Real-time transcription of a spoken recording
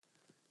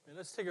And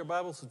let's take our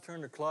Bibles and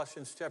turn to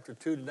Colossians chapter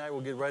 2 tonight.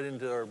 We'll get right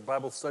into our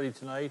Bible study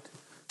tonight.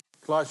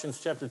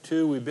 Colossians chapter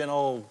 2, we've been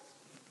all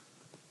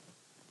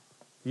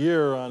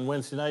year on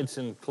Wednesday nights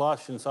in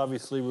Colossians.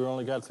 Obviously, we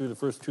only got through the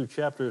first two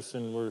chapters,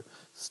 and we're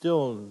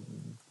still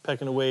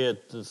pecking away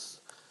at this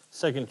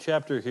second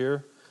chapter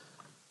here.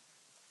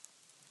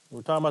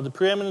 We're talking about the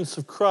preeminence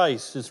of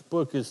Christ. This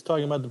book is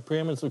talking about the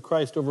preeminence of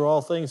Christ over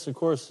all things. Of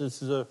course,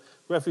 this is a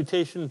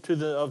refutation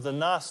of the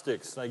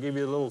Gnostics. And I gave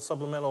you a little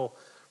supplemental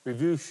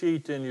review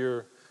sheet in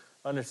your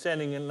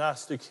Understanding in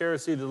Gnostic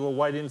Heresy, the little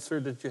white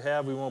insert that you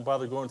have. We won't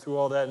bother going through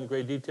all that in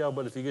great detail,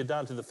 but if you get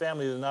down to the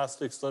family of the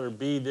Gnostics, letter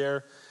B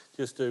there,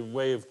 just a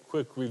way of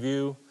quick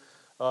review.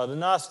 The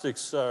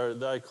Gnostics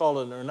I call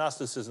it, or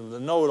Gnosticism,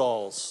 the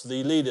know-it-alls,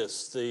 the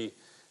elitists,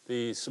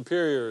 the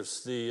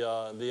superiors,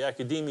 the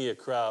academia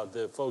crowd,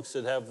 the folks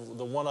that have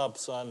the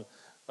one-ups on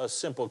us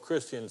simple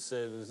Christians.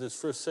 This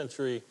first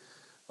century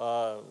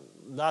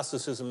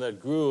Gnosticism that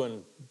grew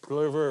and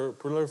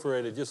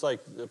proliferated, just like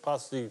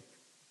apostasy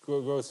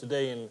grows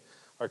today in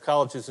our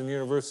colleges and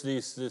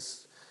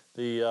universities.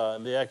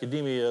 The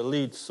academia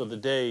elites of the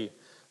day,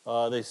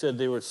 they said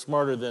they were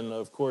smarter than,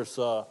 of course,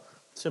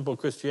 simple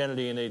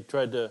Christianity, and they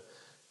tried to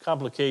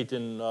complicate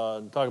and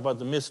talk about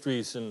the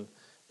mysteries and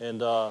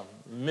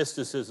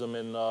mysticism,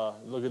 and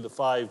look at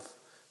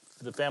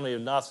the family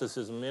of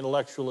Gnosticism: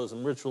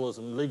 intellectualism,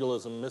 ritualism,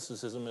 legalism,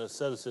 mysticism, and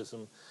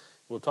asceticism.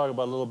 We'll talk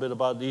about a little bit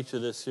about each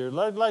of this here.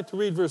 I'd like to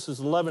read verses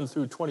 11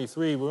 through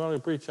 23. We're going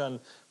to preach on,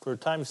 for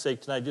time's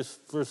sake tonight,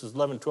 just verses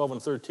 11, 12, and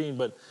 13.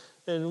 But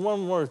in one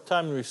more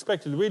time, in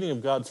respect to the reading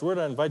of God's Word,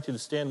 I invite you to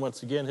stand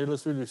once again. Here,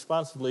 let's read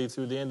responsively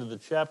through the end of the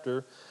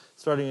chapter,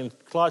 starting in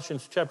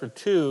Colossians chapter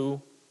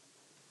 2,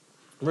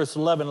 verse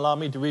 11. Allow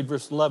me to read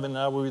verse 11, and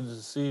I will read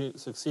the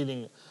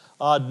succeeding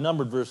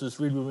odd-numbered verses.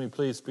 Read with me,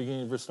 please,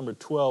 beginning verse number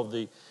 12,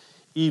 the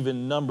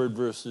even-numbered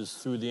verses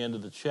through the end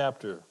of the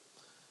chapter.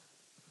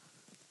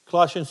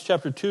 Colossians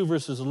chapter 2,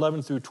 verses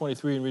 11 through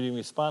 23, and reading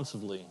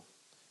responsively.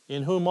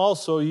 In whom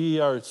also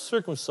ye are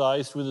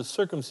circumcised with a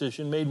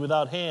circumcision made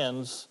without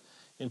hands,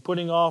 in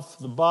putting off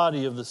the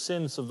body of the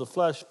sins of the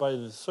flesh by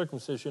the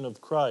circumcision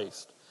of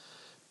Christ,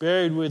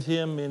 buried with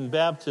him in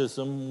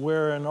baptism,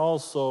 wherein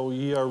also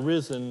ye are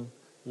risen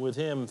with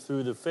him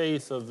through the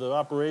faith of the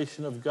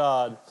operation of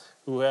God,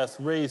 who hath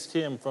raised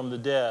him from the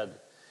dead.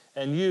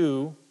 And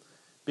you,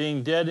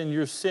 being dead in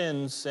your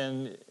sins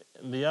and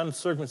the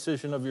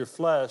uncircumcision of your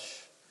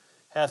flesh,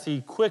 hath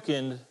he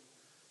quickened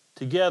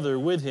together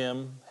with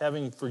him,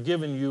 having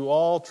forgiven you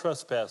all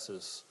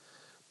trespasses,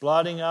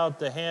 blotting out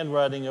the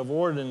handwriting of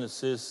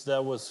ordinances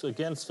that was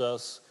against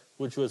us,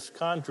 which was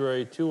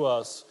contrary to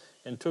us,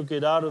 and took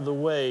it out of the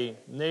way,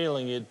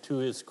 nailing it to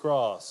his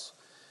cross.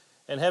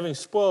 And having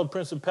spoiled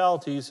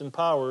principalities and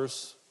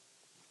powers,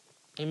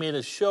 he made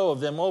a show of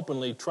them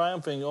openly,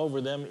 triumphing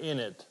over them in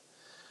it.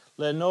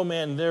 Let no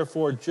man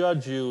therefore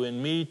judge you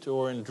in meat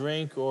or in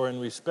drink or in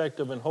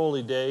respect of an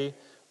holy day,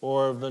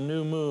 or of the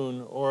new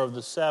moon, or of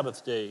the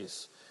Sabbath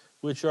days,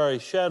 which are a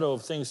shadow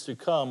of things to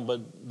come,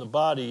 but the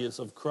body is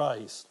of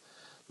Christ.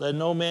 Let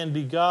no man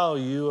beguile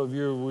you of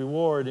your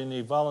reward in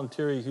a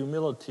voluntary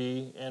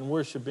humility and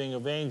worshiping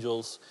of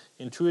angels,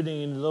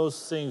 intruding into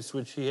those things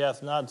which he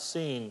hath not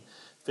seen,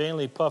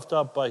 vainly puffed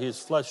up by his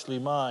fleshly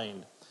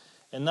mind,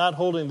 and not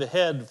holding the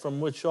head, from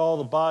which all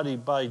the body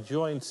by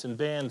joints and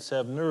bands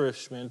have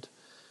nourishment,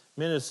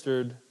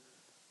 ministered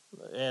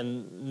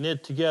and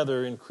knit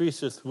together,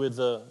 increaseth with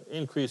the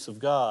increase of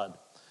God.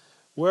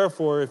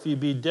 Wherefore, if ye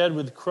be dead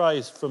with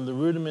Christ from the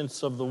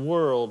rudiments of the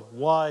world,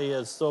 why,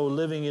 as though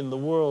living in the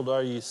world,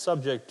 are ye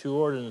subject to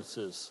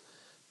ordinances?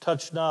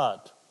 Touch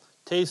not,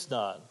 taste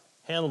not,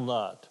 handle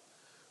not,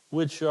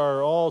 which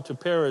are all to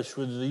perish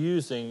with the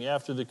using,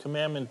 after the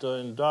commandment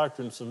and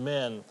doctrines of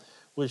men,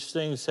 which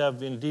things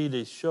have indeed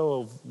a show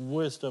of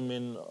wisdom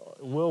in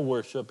will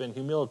worship and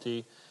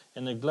humility,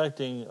 and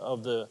neglecting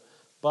of the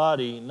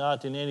body,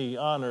 not in any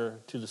honor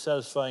to the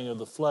satisfying of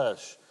the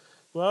flesh.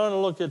 Well, I want to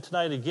look at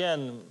tonight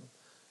again,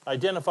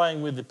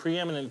 identifying with the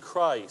preeminent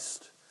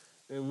Christ.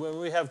 And when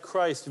we have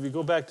Christ, if you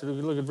go back to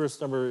look at verse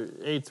number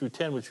 8 through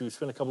 10, which we've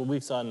spent a couple of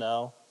weeks on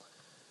now,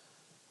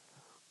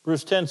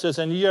 verse 10 says,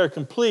 and ye are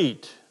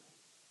complete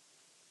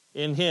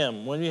in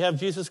him. When you have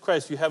Jesus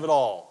Christ, you have it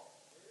all.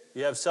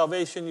 You have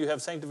salvation, you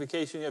have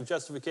sanctification, you have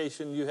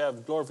justification, you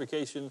have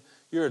glorification.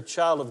 You're a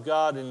child of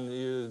God, and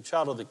you're a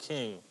child of the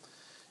King.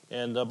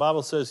 And the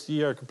Bible says,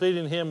 ye are complete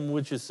in him,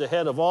 which is the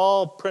head of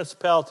all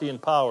principality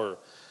and power.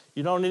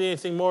 You don't need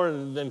anything more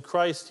than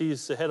Christ.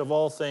 He's the head of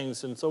all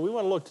things. And so we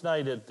want to look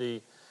tonight at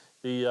the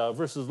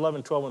verses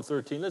 11, 12, and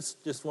 13. Let's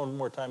just one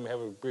more time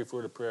have a brief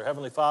word of prayer.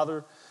 Heavenly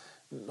Father,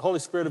 Holy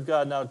Spirit of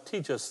God, now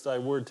teach us thy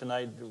word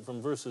tonight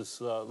from verses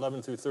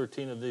 11 through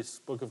 13 of this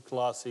book of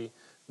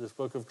this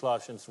book of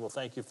Colossians. We'll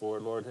thank you for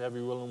it, Lord. Have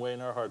your will and way in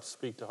our hearts.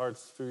 Speak to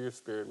hearts through your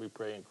Spirit, we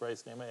pray. In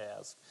Christ's name I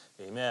ask.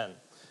 Amen.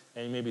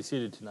 And you may be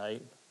seated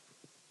tonight.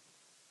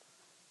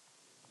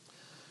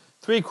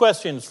 3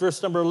 questions.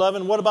 Verse number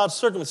 11, what about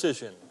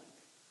circumcision?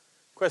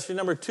 Question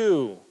number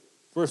 2,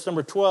 verse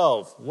number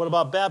 12, what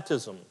about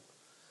baptism?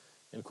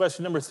 And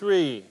question number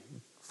 3,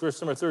 verse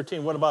number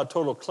 13, what about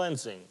total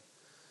cleansing?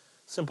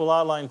 Simple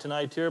outline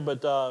tonight here,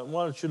 but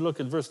why don't you look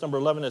at verse number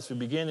 11 as we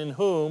begin. In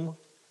whom,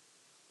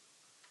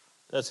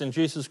 that's in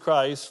Jesus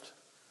Christ,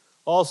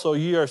 also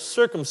ye are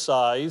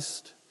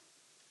circumcised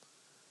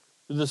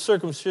with the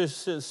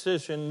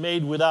circumcision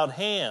made without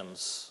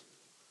hands.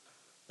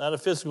 Not a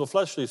physical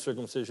fleshly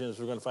circumcision, as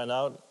we're going to find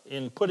out.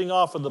 In putting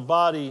off of the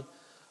body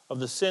of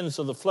the sins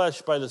of the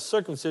flesh by the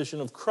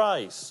circumcision of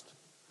Christ.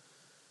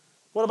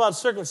 What about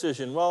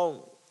circumcision?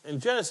 Well, in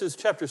Genesis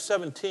chapter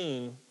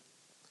 17,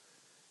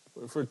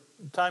 for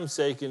time's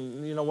sake,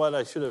 and you know what,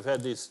 I should have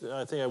had these,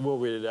 I think I will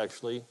read it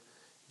actually.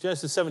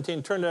 Genesis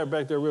 17, turn that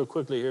back there real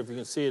quickly here if you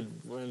can see it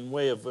in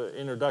way of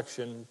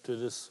introduction to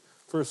this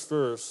first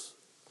verse.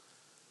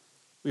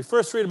 We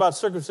first read about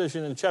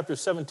circumcision in chapter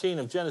 17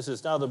 of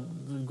Genesis. Now the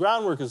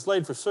groundwork is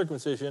laid for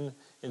circumcision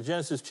in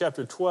Genesis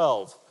chapter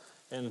 12.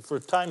 And for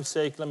time's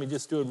sake, let me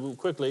just do it real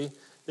quickly.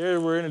 There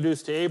we're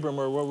introduced to Abram,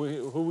 or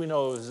who we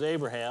know as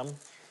Abraham.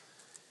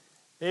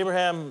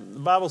 Abraham, the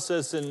Bible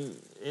says,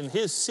 in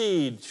his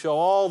seed shall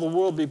all the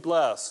world be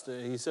blessed.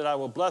 He said, I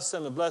will bless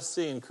them and bless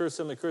thee, and curse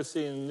them and curse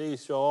thee, and in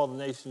these shall all the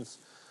nations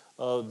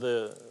of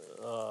the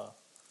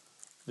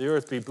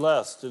earth be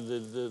blessed.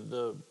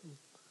 The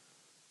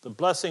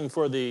blessing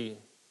for the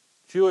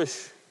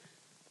Jewish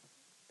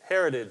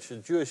heritage, the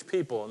Jewish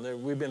people,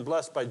 and we've been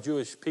blessed by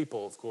Jewish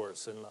people, of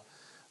course. And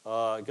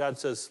God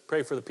says,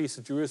 pray for the peace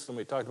of Jerusalem.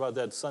 We talked about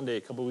that Sunday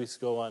a couple weeks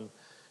ago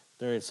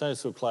during Sunday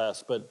school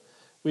class, but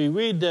we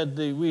read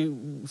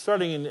that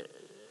starting in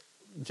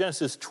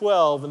Genesis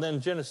 12, and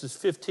then Genesis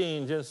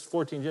 15, Genesis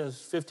 14,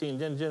 Genesis 15,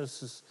 then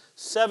Genesis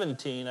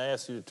 17, I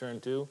asked you to turn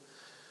to,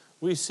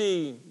 we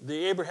see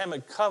the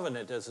Abrahamic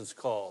covenant, as it's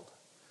called.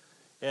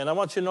 And I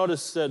want you to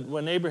notice that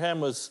when Abraham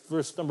was,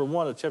 verse number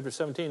 1 of chapter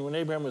 17, when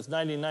Abraham was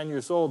 99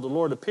 years old, the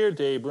Lord appeared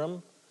to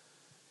Abram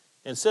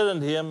and said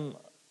unto him,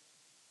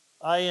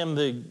 I am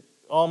the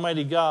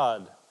Almighty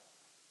God.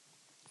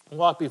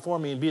 Walk before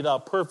me and be thou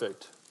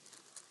perfect.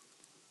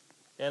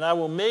 And I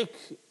will make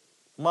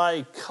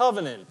my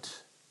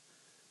covenant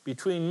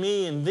between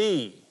me and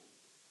thee.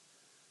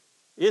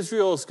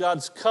 Israel is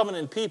God's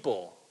covenant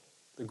people.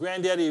 The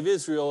granddaddy of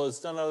Israel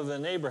is none other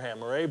than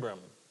Abraham or Abram.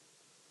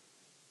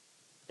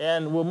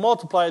 And will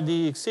multiply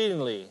thee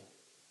exceedingly.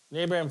 And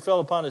Abraham fell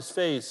upon his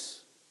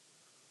face.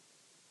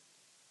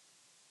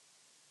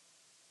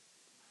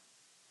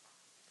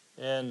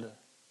 And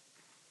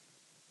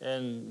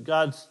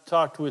God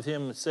talked with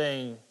him,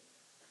 saying,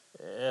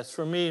 as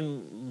for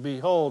me,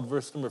 behold,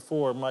 verse number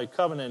 4, my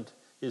covenant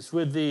is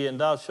with thee, and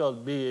thou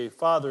shalt be a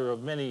father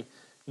of many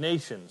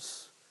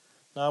nations.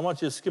 Now I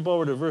want you to skip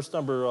over to verse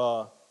number,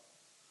 or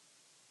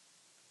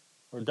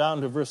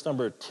down to verse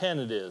number 10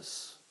 it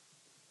is,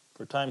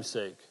 for time's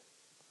sake.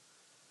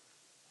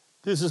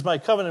 This is my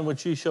covenant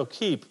which ye shall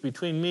keep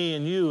between me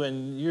and you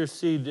and your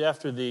seed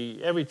after thee.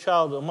 Every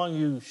child among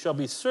you shall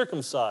be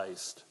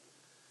circumcised.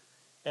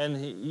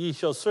 And ye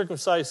shall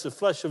circumcise the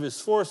flesh of his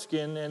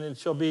foreskin, and it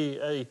shall be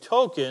a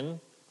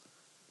token,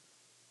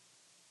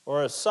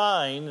 or a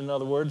sign, in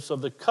other words,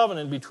 of the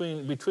covenant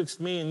betwixt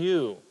me and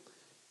you.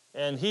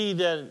 And he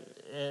that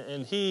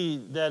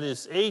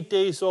is 8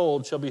 days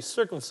old shall be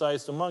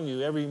circumcised among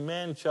you, every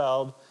man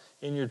child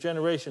in your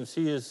generations.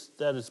 He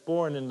that is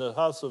born in the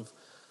house of,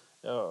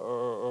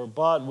 or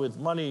bought with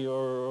money,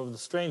 or of the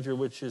stranger,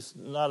 which is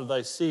not of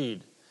thy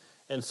seed.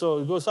 And so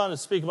it goes on to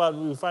speak about,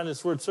 we find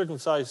this word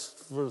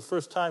circumcised for the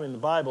first time in the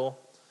Bible,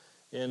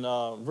 in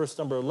verse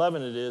number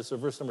 11 it is, or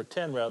verse number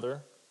 10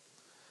 rather.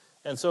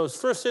 And so it's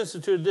first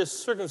instituted, this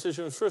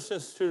circumcision was first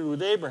instituted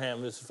with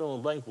Abraham, this fill in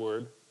the blank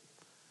word.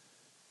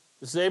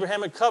 This is the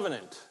Abrahamic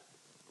covenant,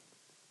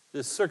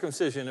 this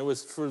circumcision. It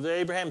was for the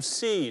Abraham's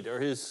seed,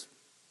 or his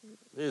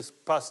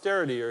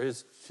posterity, or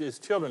his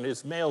children,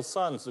 his male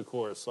sons, of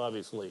course,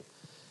 obviously.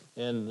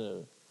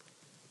 And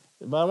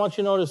but I want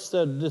you to notice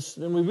that this,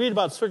 and we read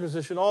about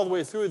circumcision all the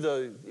way through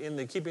in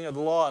the keeping of the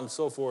law and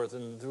so forth,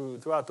 and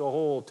throughout the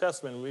whole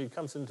Testament. It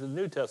comes into the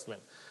New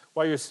Testament.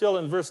 While you're still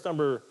in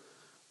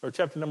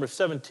chapter number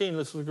 17,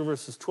 let's look at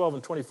verses 12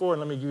 and 24,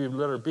 and let me give you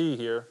letter B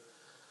here.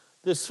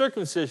 This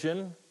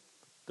circumcision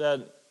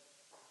that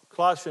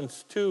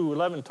Colossians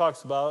 2:11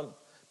 talks about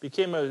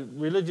became a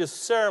religious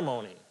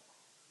ceremony,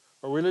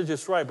 or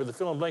religious rite, but the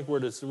fill in blank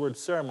word is the word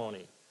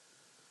ceremony.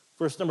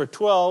 Verse number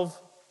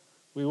 12,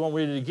 we won't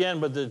read it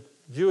again, but the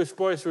Jewish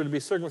boys were to be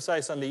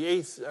circumcised on the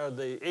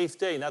eighth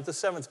day, not the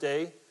seventh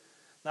day,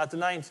 not the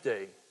ninth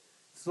day.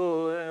 It's a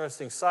little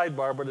interesting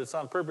sidebar, but it's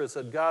on purpose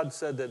that God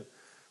said that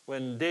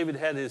when David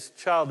had his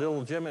child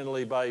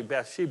illegitimately by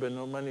Bathsheba,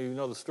 many of you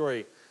know the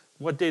story,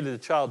 what day did the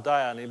child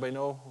die on? Anybody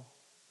know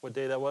what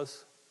day that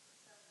was?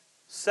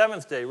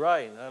 Seventh day,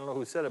 right. I don't know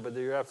who said it, but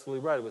you're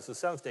absolutely right. It was the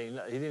seventh day.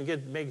 He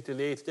didn't make it to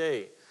the eighth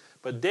day.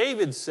 But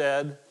David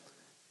said,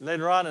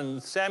 later on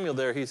in Samuel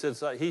there, he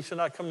says, he shall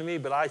not come to me,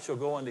 but I shall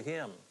go unto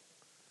him.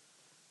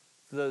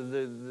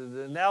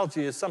 The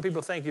analogy is, some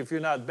people think if you're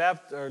not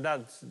baptized or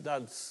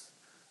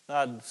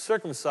not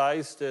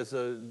circumcised as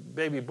a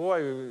baby boy,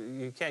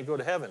 you can't go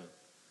to heaven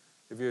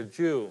if you're a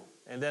Jew.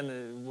 And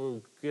then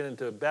we'll get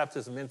into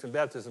baptism, infant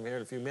baptism here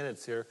in a few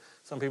minutes here.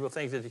 Some people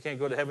think that you can't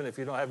go to heaven if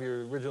you don't have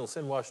your original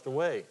sin washed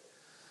away.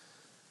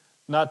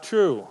 Not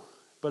true,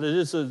 but it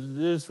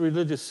is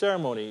religious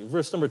ceremony.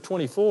 Verse number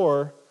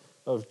 24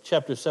 of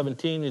chapter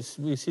 17,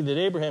 we see that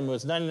Abraham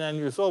was 99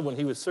 years old when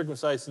he was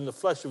circumcised in the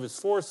flesh of his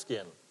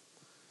foreskin.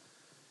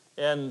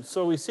 And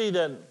so we see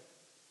that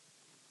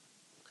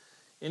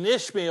in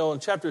Ishmael in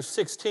chapter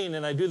 16,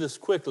 and I do this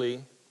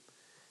quickly,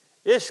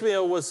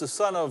 Ishmael was the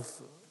son of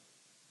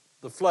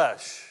the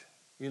flesh.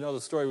 You know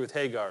the story with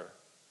Hagar.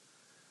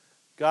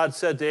 God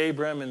said to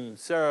Abraham and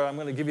Sarah, I'm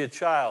going to give you a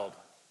child.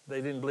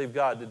 They didn't believe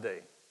God, did they?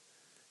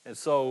 And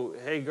so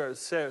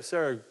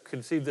Sarah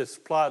conceived this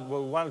plot,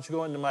 well, why don't you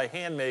go into my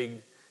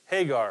handmaid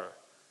Hagar?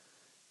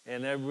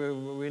 And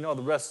we know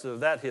the rest of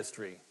that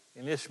history.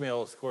 And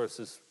Ishmael, of course,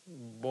 is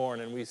born,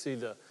 and we see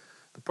the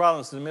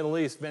problems in the Middle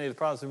East. Many of the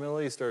problems in the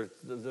Middle East are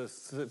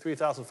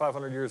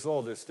 3,500 years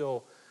old. There's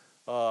still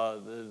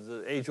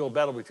the age-old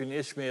battle between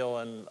Ishmael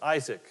and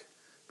Isaac,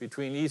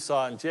 between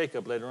Esau and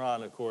Jacob later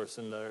on, of course,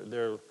 and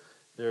their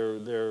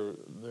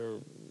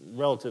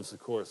relatives, of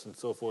course, and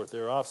so forth,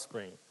 their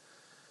offspring.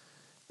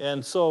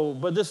 And so,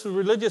 but this is a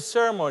religious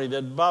ceremony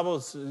that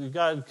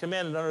God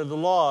commanded under the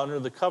law, under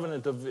the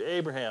covenant of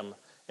Abraham.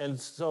 And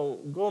so,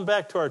 going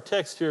back to our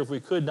text here, if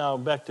we could now,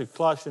 back to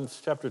Colossians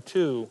chapter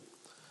 2,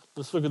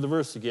 let's look at the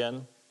verse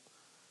again.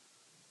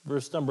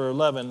 Verse number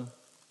 11.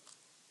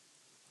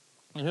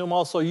 In whom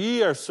also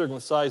ye are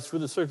circumcised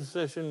with the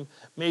circumcision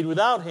made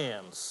without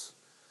hands.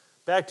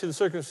 Back to the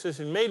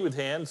circumcision made with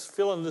hands.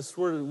 Fill in this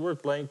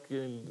word blank,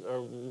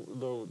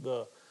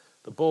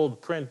 the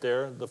bold print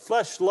there. The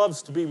flesh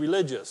loves to be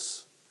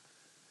religious.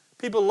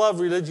 People love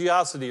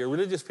religiosity, or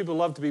religious people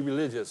love to be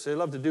religious. They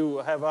love to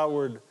have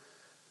outward.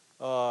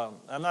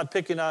 I'm not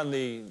picking on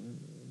the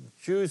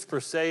Jews per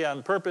se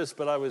on purpose,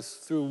 but I was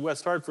through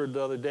West Hartford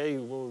the other day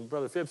with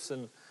Brother Phipps,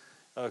 and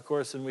of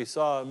course, and we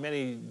saw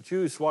many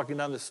Jews walking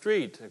down the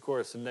street, of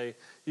course, and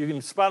you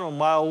can spot them a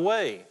mile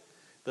away.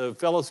 The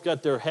fellows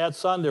got their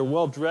hats on, they're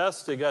well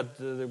dressed, they got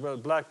their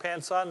black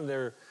pants on,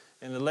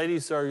 and the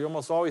ladies are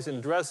almost always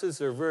in dresses.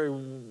 They're very,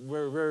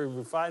 very, very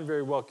refined,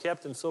 very well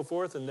kept, and so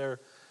forth. And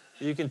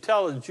you can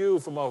tell a Jew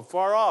from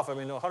far off. I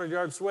mean, 100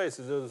 yards away,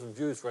 so there's some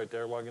Jews right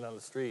there walking down the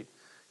street.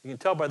 You can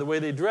tell by the way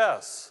they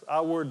dress,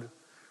 outward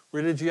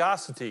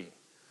religiosity.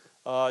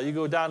 You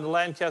go down to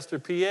Lancaster,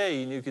 PA,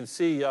 and you can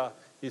see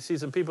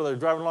some people that are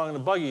driving along in a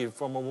buggy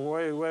from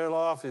way, way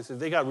off.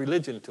 They got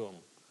religion to them.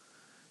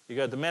 You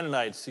got the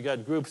Mennonites. You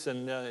got groups,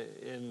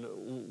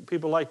 and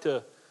people like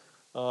to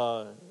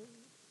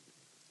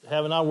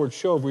have an outward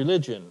show of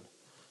religion.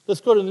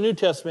 Let's go to the New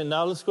Testament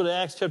now. Let's go to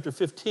Acts chapter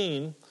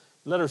 15.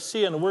 Letter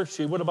C on the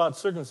worksheet. What about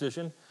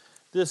circumcision?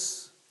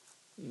 This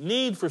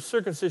need for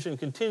circumcision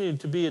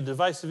continued to be a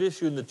divisive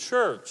issue in the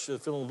church.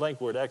 Fill in the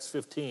blank word, Acts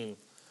 15.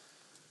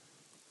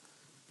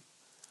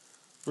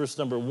 Verse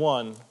number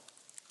 1.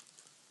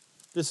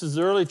 This is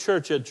the early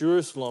church at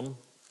Jerusalem.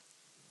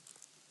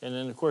 And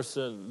then, of course,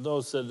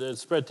 those that had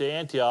spread to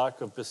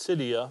Antioch of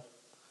Pisidia.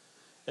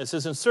 It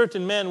says, and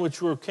certain men which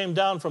came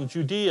down from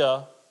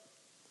Judea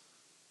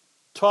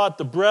taught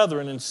the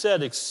brethren and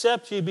said,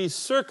 except ye be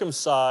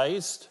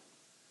circumcised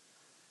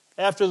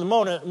after the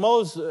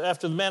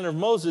manner of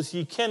Moses,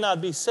 ye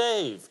cannot be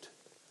saved.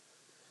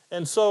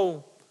 And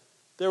so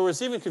there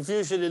was even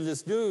confusion in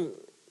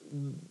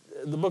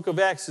the book of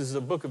Acts is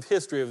a book of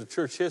history, of the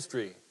church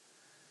history.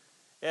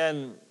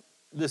 And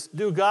this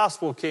new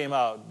gospel came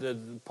out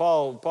that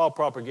Paul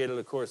propagated,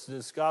 of course,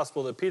 this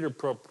gospel that Peter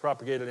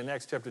propagated in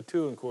Acts chapter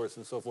 2, of course,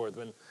 and so forth,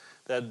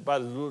 that by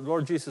the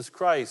Lord Jesus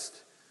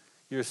Christ,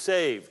 you're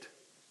saved.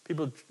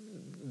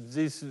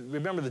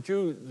 Remember,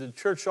 the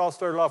church all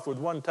started off with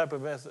one type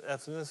of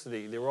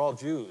ethnicity. They were all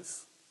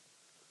Jews.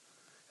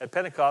 At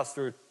Pentecost,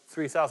 there were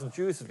 3,000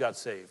 Jews that got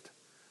saved.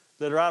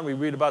 Later on, we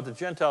read about the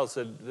Gentiles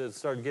that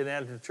started getting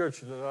added to the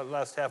church in the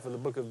last half of the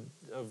book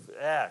of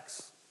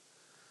Acts.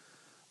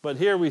 But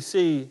here we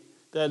see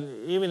that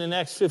even in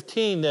Acts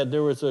 15 that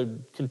there was a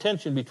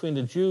contention between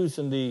the Jews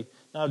and the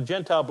now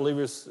Gentile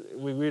believers.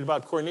 We read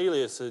about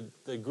Cornelius,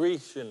 the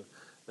Grecian,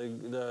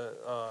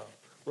 the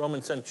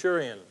Roman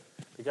centurion.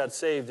 He got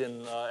saved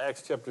in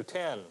Acts chapter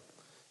 10,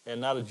 and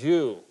not a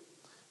Jew.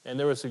 And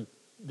there was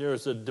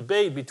a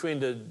debate between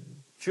the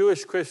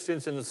Jewish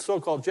Christians and the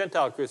so-called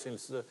Gentile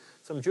Christians.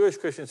 Some Jewish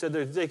Christians said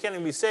they can't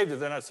even be saved if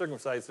they're not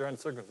circumcised. They're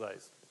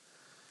uncircumcised.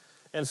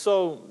 And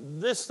so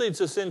this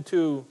leads us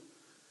into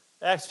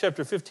Acts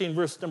chapter 15,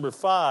 verse number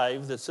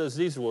 5, that says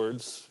these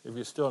words, if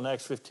you're still in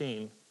Acts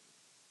 15.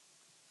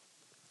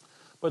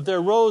 But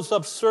there rose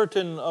up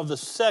certain of the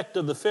sect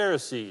of the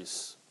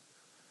Pharisees.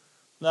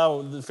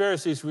 Now, the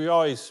Pharisees, we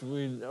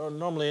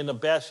normally end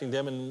up bashing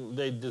them, and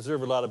they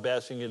deserve a lot of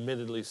bashing,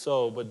 admittedly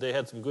so, but they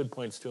had some good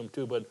points to them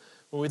too. But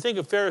when we think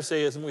of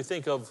Pharisaism, we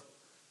think of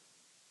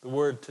the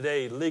word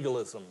today,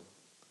 legalism.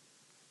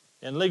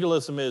 And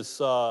legalism is,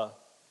 we're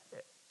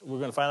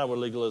going to find out what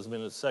legalism is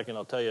in a second,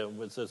 I'll tell you.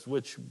 It says,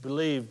 which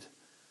believed,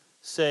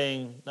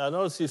 saying, now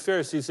notice these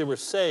Pharisees, they were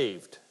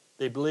saved.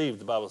 They believed,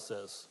 the Bible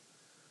says.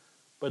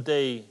 But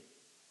they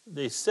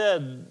they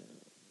said,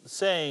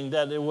 saying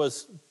that it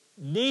was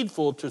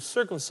needful to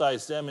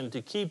circumcise them and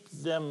to keep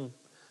them,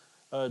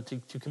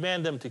 to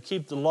command them to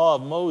keep the law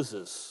of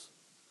Moses.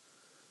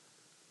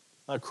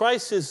 Now,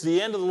 Christ is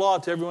the end of the law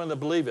to everyone that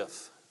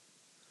believeth.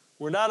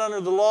 We're not under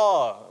the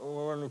law.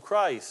 We're under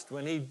Christ.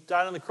 When he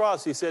died on the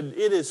cross, he said,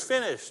 "It is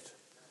finished."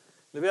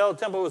 The veil of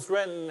the temple was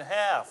rent in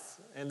half,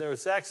 and there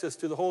was access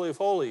to the Holy of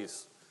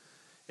Holies.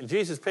 And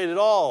Jesus paid it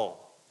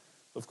all,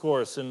 of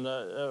course. And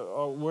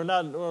we're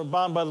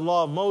bound by the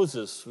law of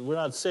Moses. We're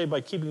not saved by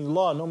keeping the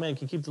law. No man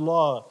can keep the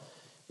law,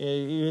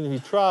 even if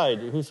he tried.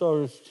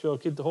 Whosoever shall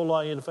keep the whole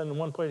law and yet offend in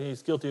one point,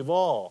 he's guilty of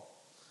all.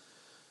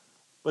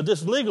 But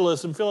this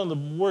legalism, fill in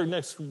the word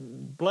next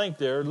blank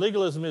there,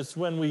 legalism is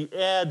when we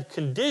add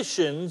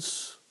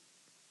conditions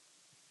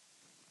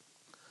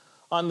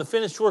on the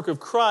finished work of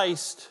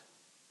Christ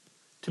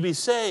to be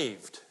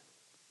saved.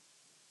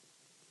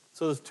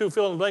 So there's two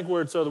fill in the blank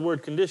words are the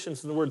word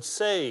conditions and the word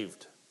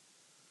saved.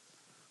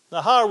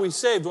 Now, how are we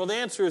saved? Well, the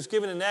answer is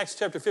given in Acts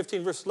chapter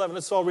 15, verse 11.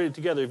 Let's all read it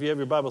together. If you have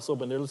your Bibles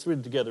open there, let's read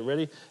it together.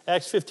 Ready?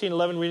 Acts 15,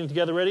 11, reading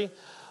together. Ready?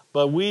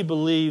 But we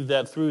believe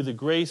that through the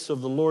grace of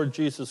the Lord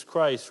Jesus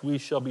Christ, we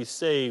shall be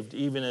saved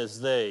even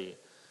as they.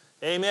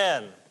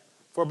 Amen.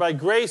 For by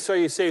grace are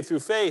you saved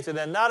through faith, and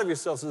that not of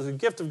yourselves. It is a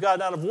gift of God,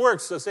 not of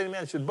works, lest any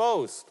man should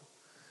boast.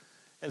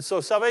 And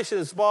so salvation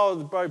is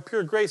by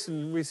pure grace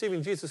in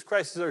receiving Jesus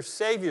Christ as our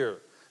Savior.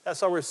 That's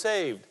how we're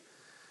saved.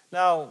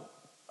 Now,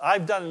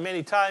 I've done it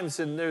many times,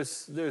 and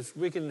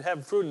we can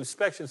have fruit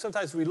inspection.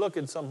 Sometimes we look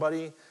at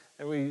somebody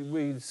and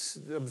we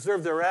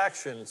observe their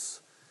actions.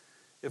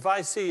 If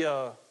I see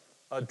a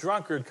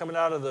drunkard coming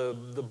out of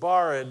the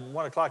bar at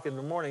 1 o'clock in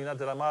the morning, not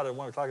that I'm out at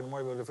 1 o'clock in the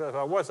morning, but if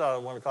I was out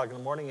at 1 o'clock in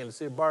the morning and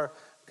see a bar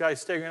guy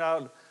staggering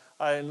out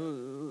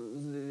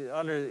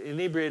under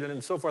inebriated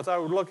and so forth, I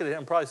would look at him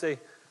and probably say,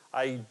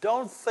 I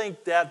don't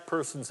think that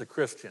person's a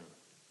Christian.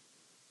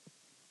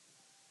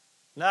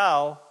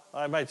 Now,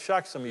 I might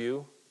shock some of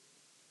you.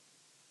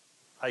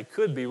 I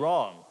could be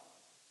wrong.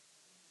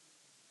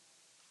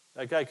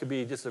 That guy could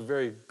be just a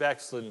very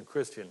backslidden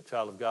Christian,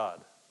 child of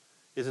God.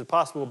 Is it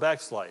possible to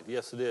backslide?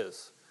 Yes, it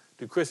is.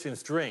 Do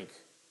Christians drink?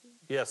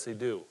 Yes, they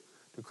do.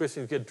 Do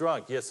Christians get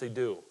drunk? Yes, they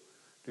do.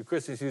 Do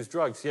Christians use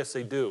drugs? Yes,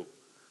 they do.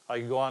 I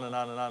can go on and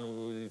on and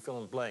on, fill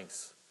in the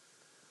blanks.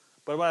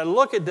 But when I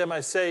look at them,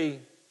 I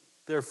say,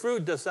 their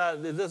fruit does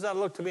not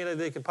look to me like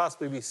they can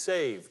possibly be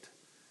saved.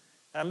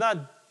 I'm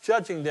not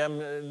judging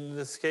them in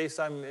this case.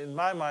 In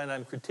my mind,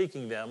 I'm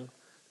critiquing them.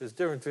 There's a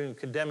difference between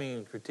condemning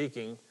and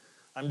critiquing.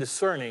 I'm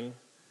discerning.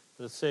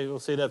 We'll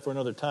say that for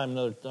another time.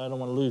 I don't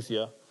want to lose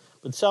you.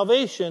 But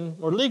salvation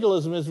or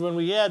legalism is when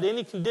we add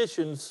any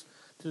conditions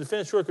to the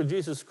finished work of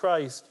Jesus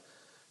Christ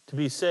to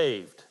be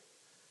saved.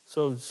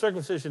 So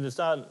circumcision is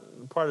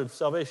not part of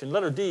salvation.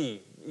 Letter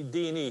D and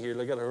E here.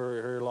 I've got to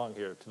hurry along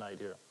here tonight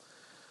here.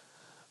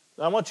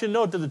 I want you to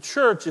note that the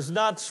church is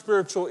not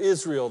spiritual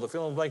Israel. The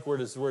fill in the blank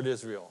word is the word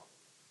Israel.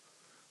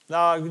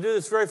 Now, I'm going to do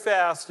this very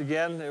fast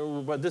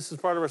again, but this is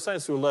part of our Sunday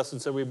school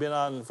lessons that we've been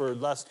on for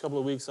the last couple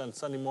of weeks on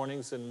Sunday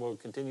mornings, and we'll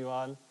continue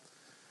on.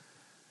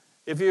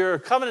 If you're a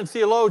covenant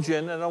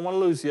theologian, and I don't want to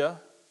lose you,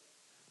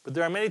 but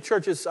there are many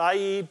churches,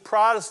 i.e.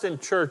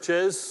 Protestant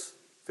churches,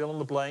 fill in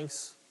the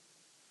blanks.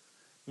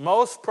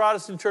 Most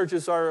Protestant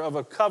churches are of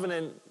a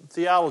covenant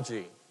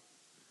theology.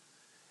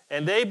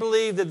 And they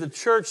believe that the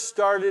church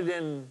started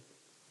in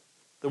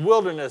the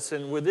wilderness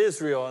and with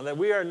Israel, and that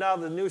we are now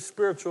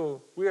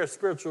we are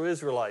spiritual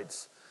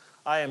Israelites.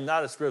 I am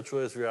not a spiritual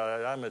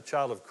Israelite. I'm a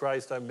child of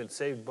Christ. I've been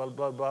saved, blood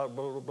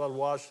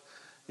washed.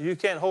 You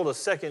can't hold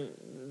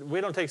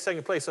we don't take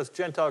second place as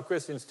Gentile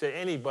Christians to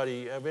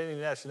anybody of any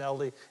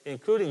nationality,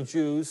 including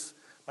Jews.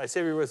 My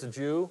Savior was a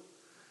Jew.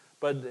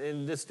 But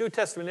in this New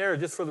Testament era,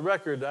 just for the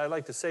record, I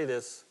like to say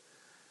this.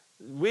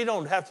 We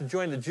don't have to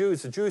join the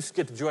Jews. The Jews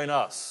get to join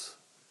us.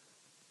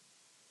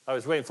 I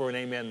was waiting for an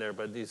amen there,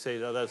 but you say,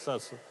 no, that's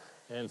not so.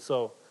 And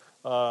so,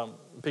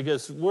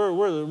 because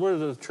we're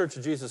the church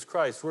of Jesus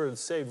Christ. We're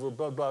saved. We're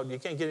blood. You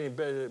can't get any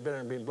better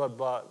than being blood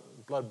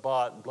bought,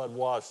 blood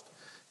washed,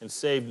 and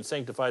saved and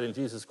sanctified in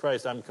Jesus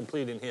Christ. I'm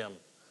complete in Him.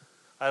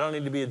 I don't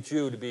need to be a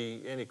Jew to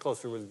be any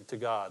closer to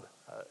God.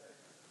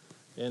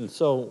 And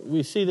so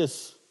we see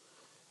this.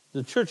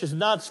 The church is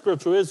not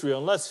spiritual Israel.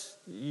 Unless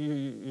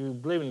you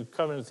believe in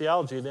covenant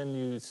theology, then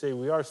you say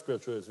we are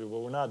spiritual Israel.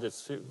 Well, we're not.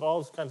 There's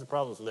all kinds of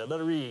problems with that. Let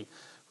me read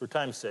for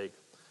time's sake.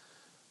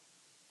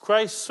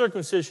 Christ's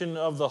circumcision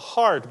of the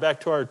heart,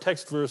 back to our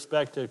text verse,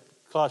 back to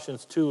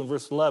Colossians 2 and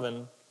verse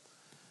 11.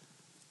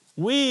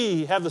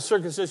 We have the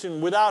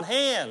circumcision without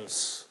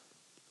hands.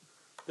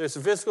 There's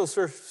a physical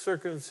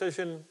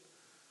circumcision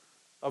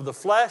of the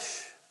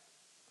flesh,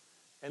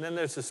 and then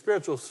there's the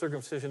spiritual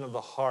circumcision of the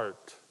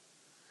heart.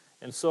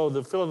 And so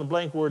the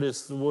fill-in-the-blank word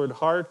is the word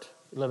heart,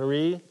 letter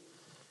E.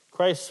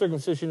 Christ's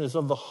circumcision is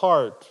of the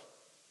heart.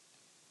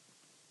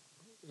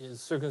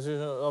 His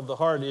circumcision of the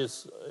heart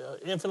is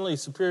infinitely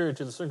superior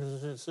to the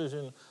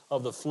circumcision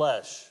of the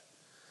flesh.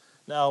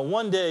 Now,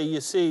 one day,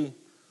 you see,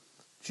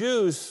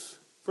 Jews,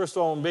 first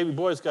of all, when baby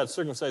boys got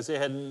circumcised, they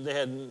had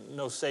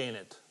no say in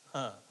it.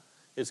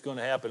 it's going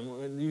to happen.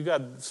 When you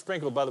got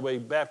sprinkled, by the way,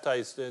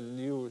 baptized, and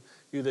you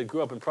that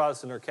grew up in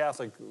Protestant or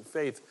Catholic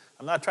faith,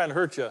 I'm not trying to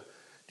hurt you.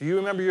 Do you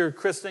remember your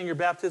christening, your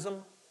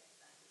baptism?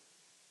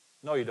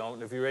 No, you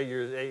don't. If you rate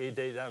your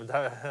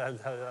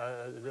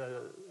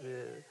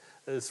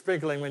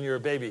sprinkling when you were a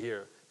baby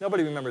here.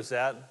 Nobody remembers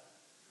that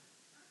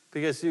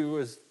because it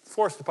was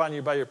forced upon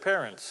you by your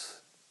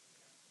parents.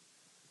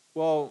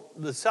 Well,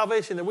 the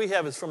salvation that we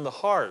have is from the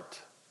heart.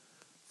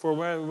 For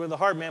when the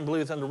heart man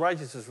believeth unto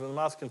righteousness, when the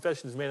mouth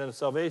confession is made unto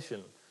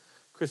salvation.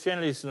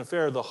 Christianity is an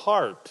affair of the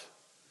heart,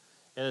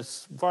 and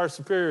it's far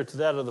superior to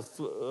that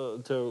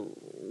of to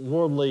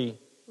worldly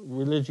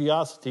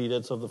religiosity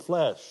that's of the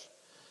flesh.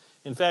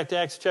 In fact,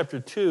 Acts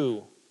chapter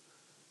 2,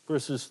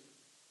 verses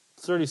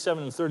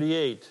 37 and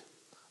 38.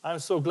 I'm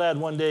so glad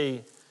one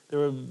day there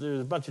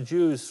was a bunch of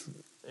Jews,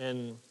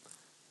 and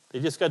they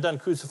just got done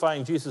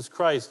crucifying Jesus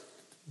Christ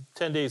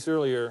 10 days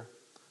earlier,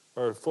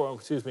 or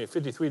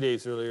 53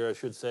 days earlier, I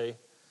should say.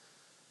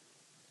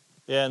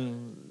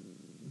 And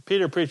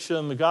Peter preached to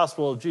them the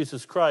gospel of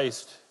Jesus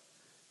Christ.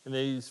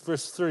 In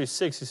verse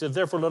 36, he said,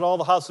 "Therefore let all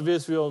the house of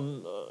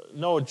Israel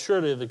know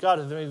surely that God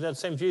hath made that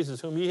same Jesus,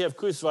 whom ye have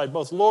crucified,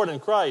 both Lord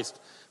and Christ."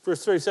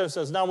 Verse 37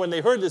 says, "Now when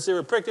they heard this, they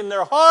were pricked in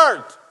their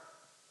heart."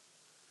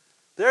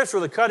 There's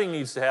where the cutting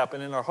needs to happen,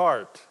 in our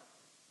heart.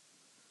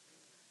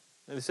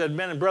 And they said,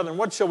 "Men and brethren,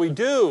 what shall we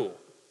do?"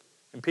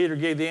 And Peter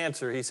gave the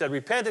answer. He said,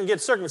 "Repent and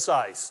get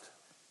circumcised."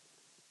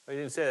 He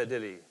didn't say that,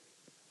 did he?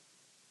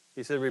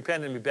 He said,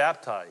 "Repent and be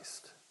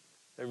baptized,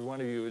 every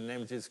one of you, in the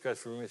name of Jesus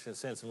Christ for remission of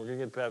sins." And we're going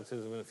to get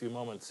baptism in a few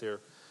moments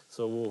here,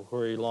 so we'll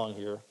hurry along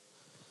here.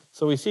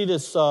 So we see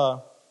this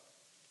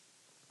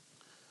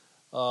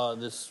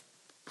this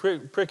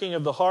pricking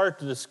of the heart,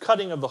 this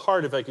cutting of the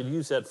heart, if I could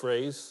use that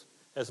phrase,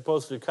 as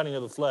opposed to the cutting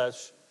of the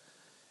flesh.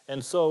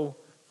 And so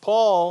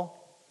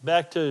Paul,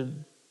 back to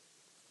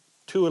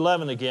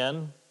 2:11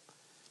 again,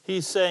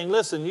 he's saying,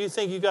 listen, you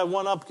think you got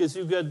one up because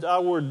you got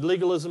outward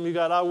legalism, you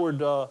got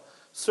outward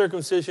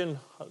circumcision?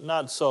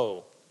 Not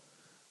so.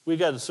 We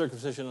got a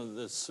circumcision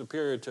that's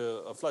superior to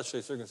a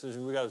fleshly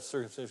circumcision. We got a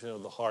circumcision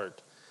of the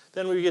heart.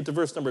 Then we get to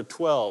verse number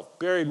 12.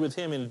 "Buried with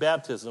him in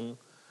baptism,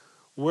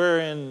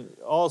 wherein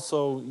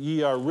also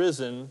ye are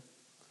risen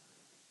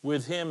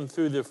with him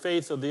through the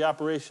faith of the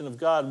operation of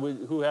God,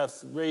 who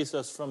hath raised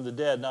us from the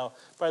dead." Now,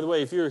 by the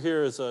way, if you're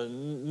here as a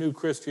new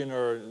Christian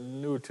or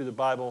new to the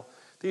Bible,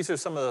 these are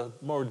some of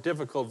the more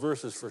difficult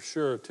verses for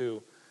sure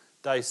to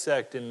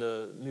dissect in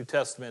the New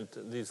Testament.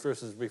 These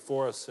verses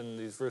before us and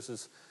these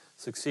verses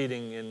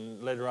succeeding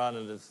in later on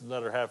in this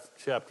latter half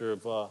chapter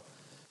of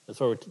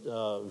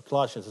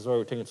Colossians. That's why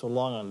we're taking so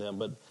long on them.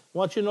 But I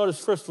want you to notice,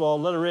 first of all,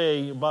 letter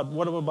A,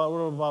 what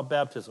about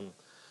baptism?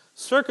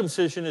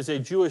 Circumcision is a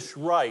Jewish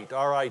rite,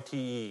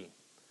 R-I-T-E.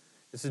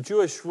 It's a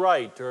Jewish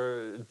rite,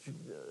 or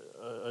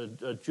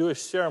a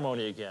Jewish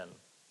ceremony again.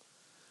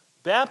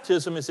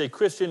 Baptism is a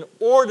Christian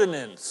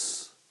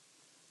ordinance.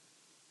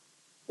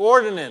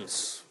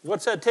 Ordinance.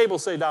 What's that table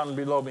say down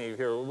below me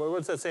here?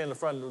 What's that say in the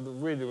front?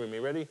 Read it with me.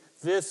 Ready?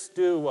 This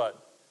do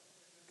what?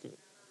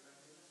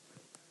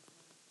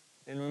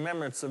 In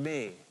remembrance of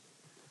me.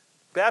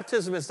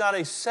 Baptism is not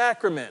a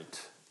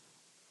sacrament.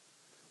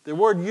 The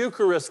word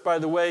Eucharist, by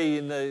the way,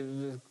 in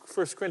the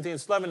 1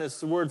 Corinthians 11 is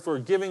the word for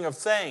giving of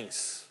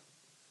thanks.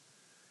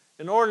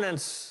 An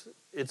ordinance,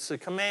 it's a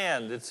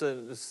command. It's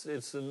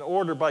an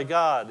order by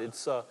God.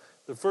 It's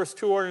the first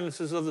two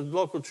ordinances of the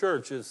local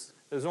church.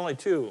 There's only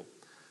two.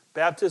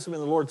 Baptism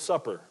and the Lord's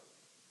Supper.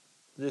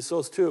 It's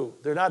those two.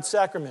 They're not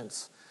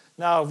sacraments.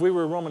 Now, if we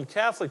were Roman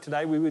Catholic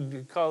tonight, they would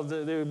be called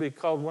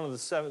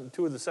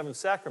two of the seven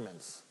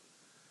sacraments.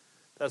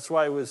 That's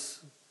why it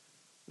was.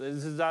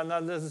 This is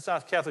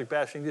not Catholic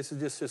bashing. This is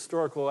just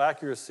historical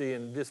accuracy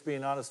and just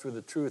being honest with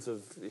the truth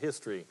of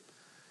history.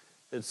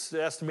 It's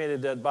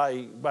estimated that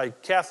by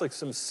Catholics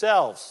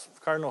themselves,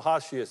 Cardinal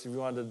Hosius, if you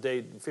wanted to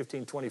date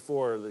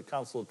 1524, the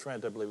Council of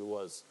Trent, I believe it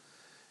was,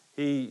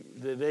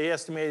 they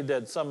estimated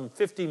that some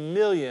 50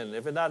 million,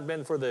 if it not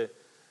been for the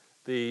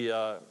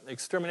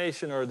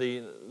extermination, or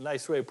the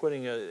nice way of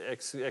putting it,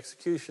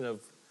 execution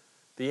of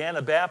the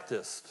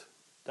Anabaptist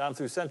down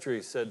through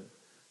centuries, said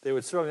they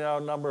would certainly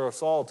outnumber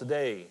us all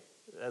today.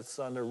 That's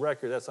on the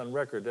record. That's on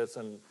record. That's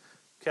on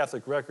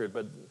Catholic record.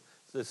 But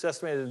it's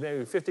estimated that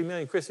maybe 50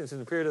 million Christians in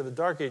the period of the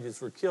Dark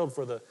Ages were killed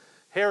for the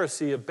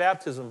heresy of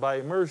baptism by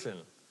immersion,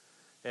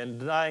 and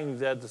denying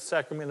that the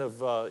sacrament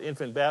of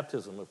infant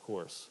baptism, of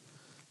course.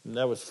 And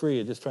that was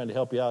free. Just trying to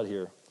help you out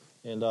here.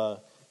 And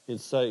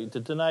it's to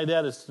deny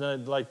that is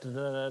like to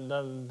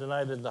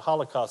deny that the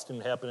Holocaust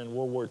didn't happen in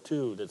World War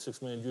II, that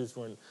 6 million Jews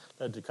were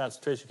led to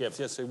concentration camps.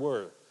 Yes, they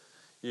were.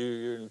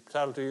 You're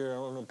entitled to your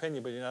own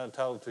opinion, but you're not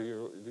entitled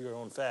to your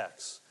own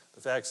facts.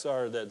 The facts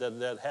are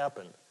that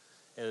happened.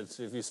 And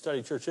if you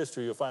study church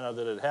history, you'll find out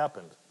that it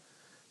happened.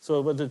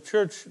 So, but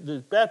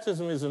the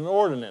baptism is an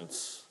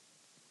ordinance.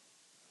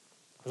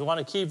 There's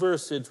one key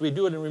verse. We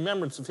do it in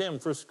remembrance of him,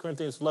 1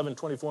 Corinthians 11,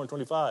 24 and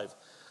 25.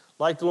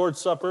 Like the Lord's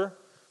Supper,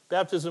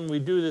 baptism, we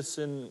do this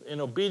in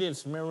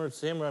obedience and remembrance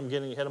to him. I'm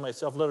getting ahead of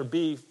myself. Letter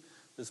B,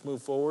 let's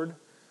move forward.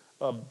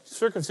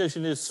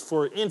 Circumcision is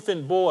for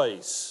infant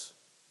boys.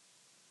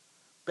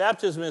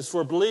 Baptism is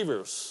for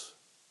believers.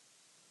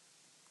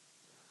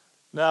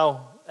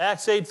 Now,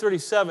 Acts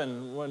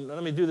 8:37,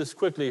 let me do this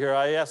quickly here.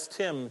 I asked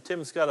Tim.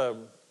 Tim's got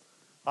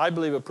I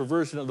believe, a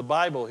perversion of the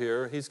Bible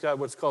here. He's got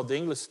what's called the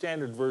English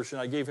Standard Version.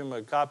 I gave him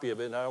a copy of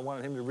it, and I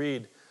wanted him to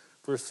read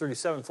verse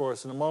 37 for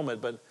us in a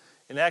moment. But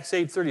in Acts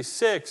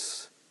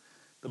 8:36,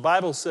 the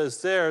Bible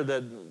says there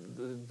that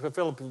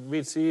Philip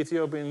meets the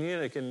Ethiopian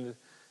eunuch, and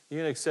the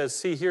eunuch says,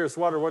 "See, here is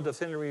water, what doth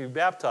hinder me to be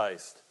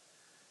baptized?"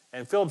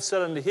 And Philip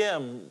said unto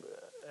him,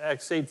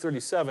 Acts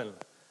 8:37,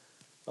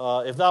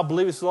 "If thou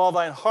believest with all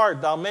thine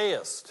heart, thou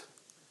mayest."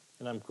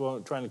 And I'm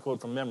trying to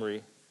quote from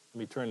memory. Let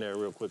me turn there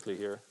real quickly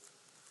here.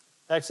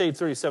 Acts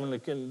 8:37,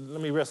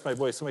 let me rest my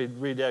voice. Somebody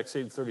read Acts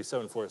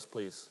 8:37 for us,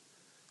 please.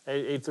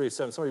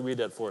 8:37, somebody read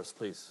that for us,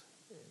 please,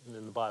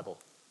 in the Bible.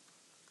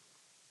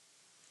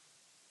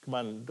 Come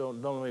on,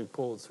 don't let me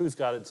pull. Who's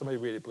got it? Somebody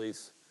read it,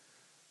 please.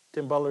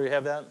 Tim Butler, you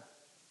have that? And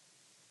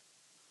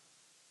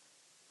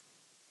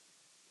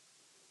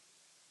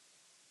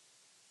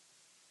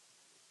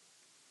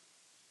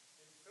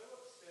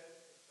Philip said,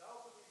 "If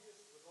thou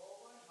believest with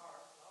all thine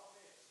heart, thou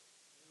mayest."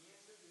 And he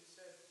answered and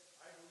said,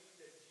 "I believe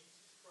that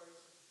Jesus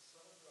Christ is the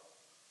Son of God."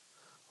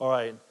 All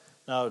right.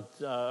 Now,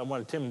 I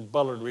wanted Tim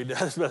Butler to read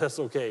that, but that's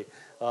okay.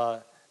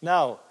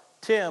 Now,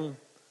 Tim,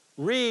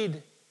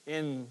 read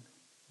in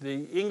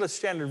the English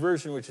Standard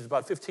Version, which is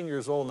about 15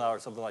 years old now or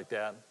something like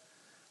that.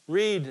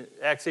 Read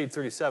Acts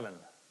 8:37.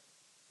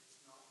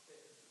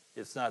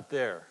 It's not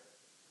there.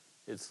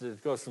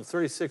 It goes from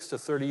 36 to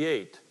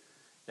 38.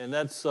 And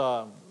that's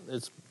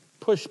it's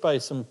pushed by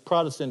some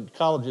Protestant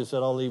colleges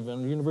that I'll leave,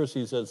 and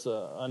universities that's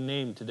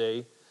unnamed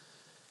today.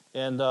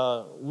 And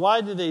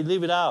why did they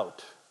leave it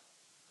out?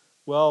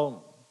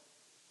 Well,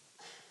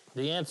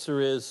 the answer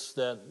is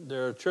that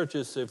there are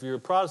churches, if you're a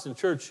Protestant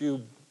church,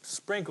 you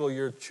sprinkle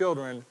your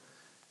children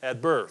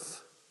at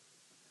birth.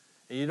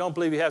 And you don't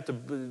believe you have to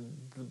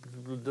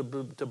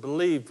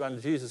believe on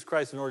Jesus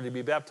Christ in order to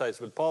be baptized.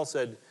 But Paul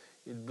said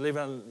you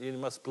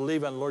must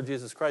believe on the Lord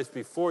Jesus Christ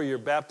before you're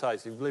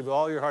baptized. If you believe with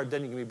all your heart,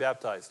 then you can be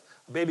baptized.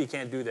 A baby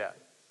can't do that.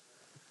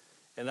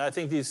 And I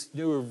think these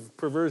newer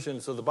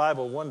perversions of the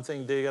Bible, one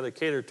thing they got to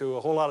cater to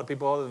a whole lot of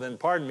people other than,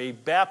 pardon me,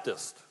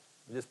 Baptist.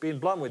 Just being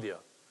blunt with you.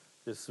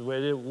 This is the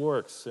way it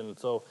works. And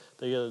so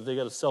they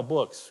got to sell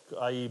books,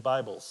 i.e.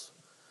 Bibles.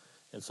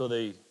 And so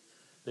they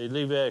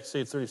leave Acts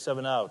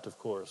 8:37 out, of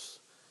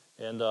course.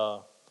 And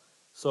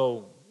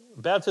so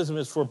baptism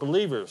is for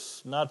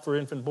believers, not for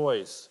infant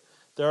boys.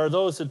 There are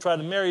those that try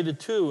to marry the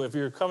two. If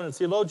you're a covenant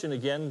theologian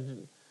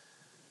again,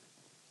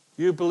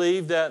 you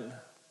believe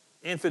that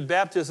infant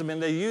baptism,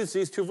 and they use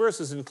these two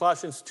verses in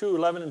Colossians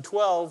 2:11 and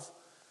 12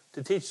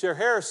 to teach their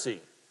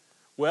heresy.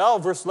 Well,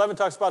 verse 11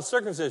 talks about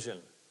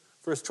circumcision.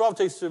 Verse 12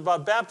 talks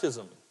about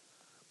baptism.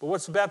 But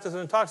what's the baptism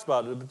it talks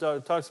about?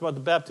 It talks about the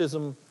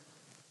baptism,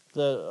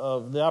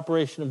 the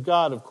operation of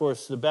God, of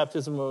course, the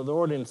baptism of the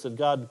ordinance that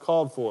God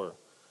called for.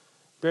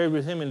 Buried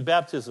with him in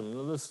baptism.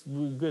 Let's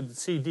go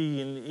C,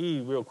 D, and E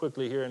real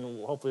quickly here,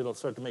 and hopefully it'll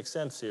start to make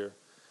sense here.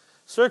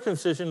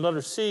 Circumcision,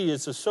 letter C,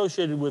 is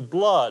associated with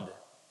blood.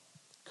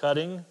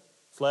 Cutting,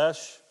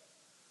 flesh,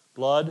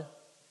 blood,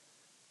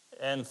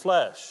 and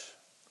flesh.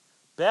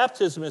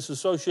 Baptism is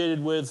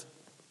associated with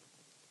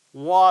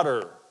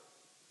water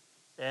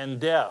and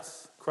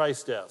death,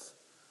 Christ's death.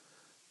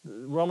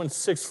 Romans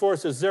 6:4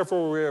 says,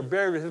 "Therefore we are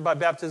buried with him by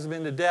baptism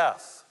into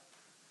death,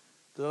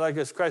 that like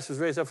as Christ was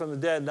raised up from the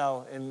dead."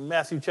 Now, in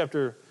Matthew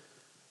chapter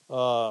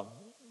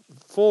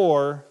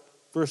 4,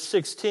 verse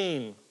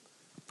 16,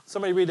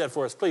 somebody read that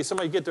for us, please.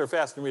 Somebody get there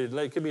fast and read it.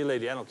 It could be a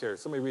lady, I don't care.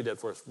 Somebody read that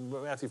for us.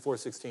 Matthew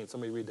 4:16,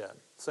 somebody read that.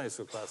 Sunday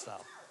school class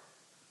now.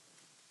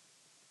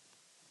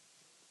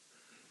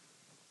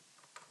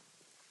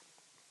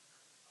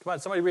 Come on,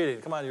 somebody read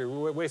it. Come on,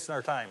 you're wasting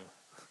our time.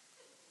 The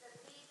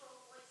people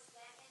which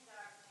stand in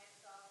darkness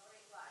saw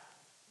great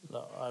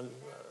light.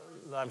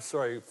 No, I'm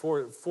sorry,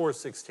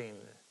 4:16.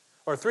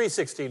 Or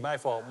 3:16, my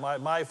fault,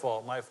 my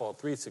fault,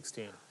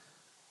 3:16.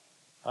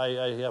 I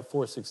have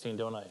 4:16,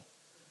 don't I?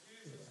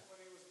 Jesus,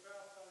 when he was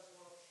baptized,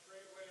 went up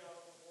straightway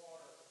out of the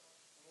water,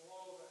 and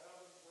lo, the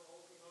heavens were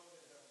opened up to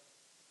him.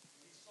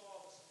 And he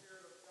saw the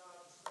Spirit of God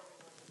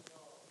descending like a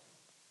dove,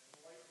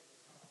 and light was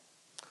upon him.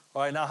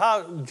 All right, now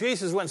how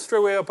Jesus went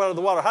straightway up out of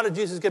the water. How did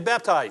Jesus get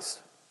baptized?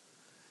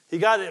 He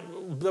got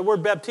it. The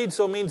word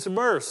baptizo means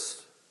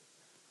immerse.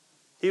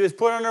 He was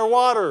put under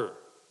water.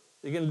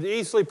 You can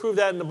easily prove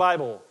that in the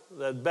Bible,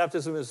 that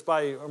baptism is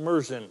by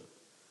immersion.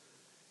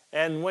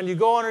 And when you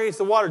go underneath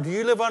the water, do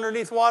you live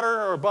underneath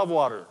water or above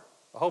water?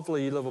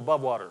 Hopefully you live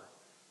above water.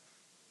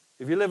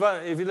 If you live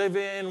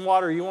in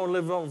water, you won't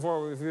live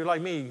for, if you're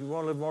like me, you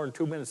won't live more than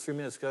 2 minutes, 3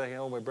 minutes, because I can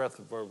hold my breath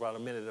for about a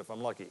minute if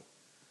I'm lucky.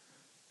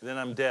 And then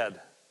I'm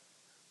dead.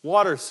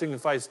 Water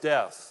signifies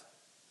death.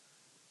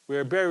 We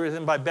are buried with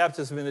him by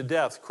baptism into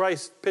death.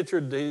 Christ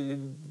pictured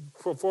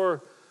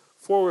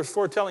was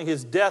foretelling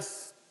his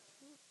death,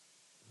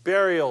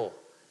 burial,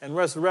 and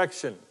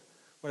resurrection.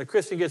 When a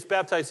Christian gets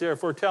baptized, they are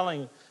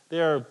foretelling They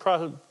are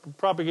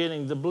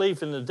propagating the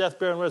belief in the death,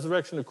 burial, and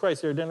resurrection of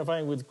Christ. They're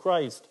identifying with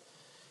Christ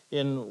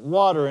in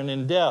water and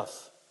in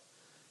death.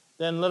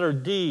 Then letter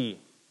D,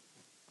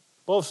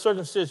 both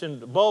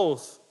circumcision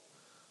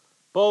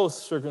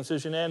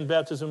and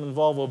baptism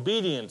involve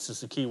obedience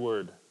is the key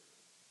word.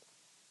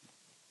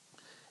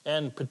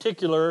 And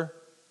particularly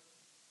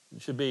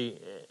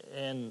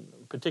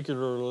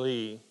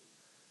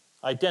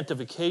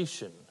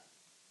identification.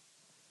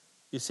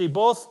 You see,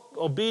 both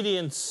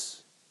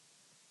obedience,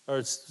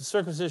 or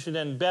circumcision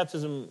and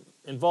baptism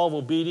involve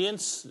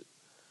obedience.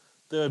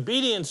 The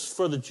obedience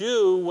for the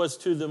Jew was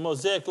to the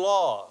Mosaic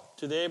law,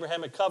 to the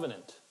Abrahamic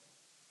covenant.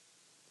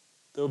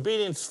 The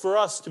obedience for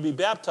us to be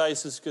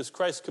baptized is because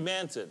Christ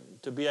commands it,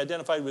 to be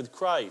identified with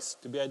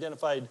Christ, to be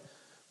identified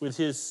with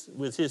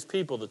his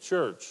people, the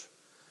church.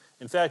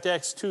 In fact,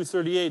 Acts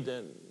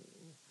 2:38,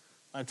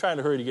 I'm trying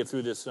to hurry to get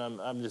through this, so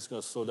I'm just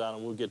going to slow down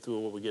and we'll get through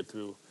what we get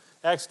through.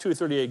 Acts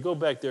 2:38, go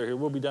back there here.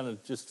 We'll be done in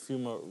just a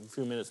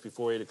few minutes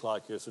before 8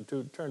 o'clock here, so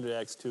turn to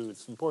Acts 2.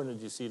 It's important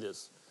that you see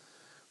this.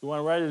 We want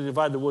to rightly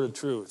divide the word of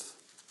truth.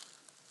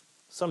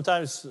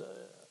 Sometimes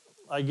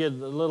I get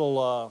a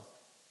little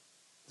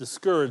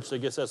discouraged, I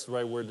guess that's the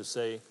right word to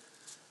say,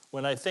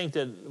 when I find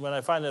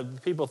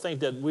that people think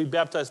that we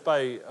baptize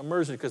by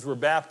immersion because we're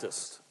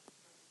Baptists.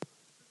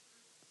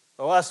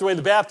 Oh, that's the way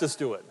the Baptists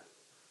do it.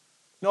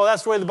 No,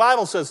 that's the way the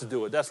Bible says to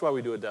do it. That's why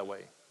we do it that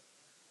way.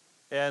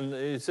 And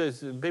it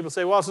says, people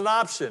say, well, it's an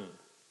option.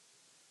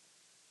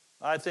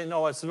 I think,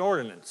 no, it's an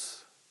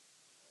ordinance.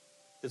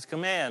 It's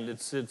command.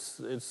 It's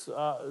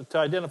to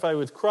identify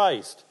with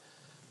Christ.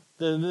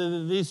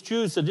 These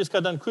Jews that just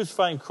got done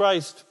crucifying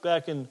Christ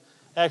back in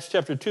Acts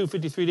chapter 2,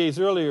 53 days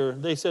earlier,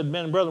 they said,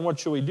 men and brethren, what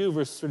shall we do?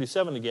 Verse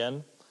 37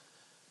 again.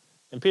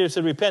 And Peter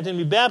said, repent and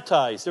be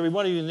baptized, every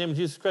one of you in the name of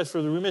Jesus Christ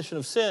for the remission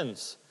of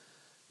sins.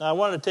 Now, I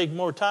wanted to take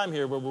more time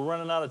here, but we're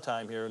running out of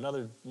time here.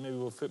 Maybe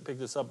we'll pick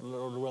this up,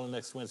 Lord willing,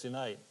 next Wednesday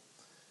night.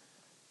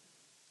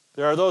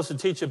 There are those who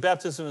teach that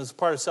baptism is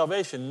part of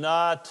salvation.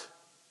 That's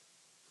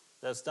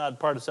not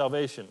part of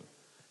salvation.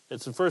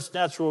 It's the first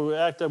natural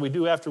act that we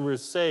do after we're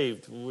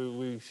saved.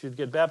 We should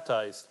get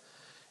baptized.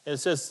 And it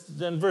says,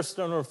 then verse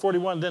number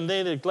 41, then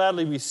they that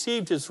gladly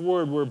received his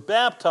word were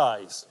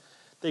baptized.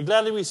 They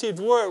gladly received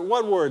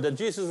what word? That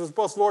Jesus was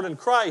both Lord and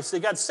Christ.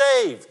 They got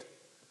saved.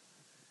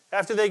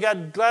 After they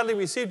gladly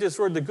received his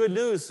word, the good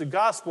news, the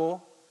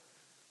gospel,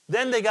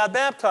 then they got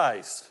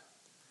baptized.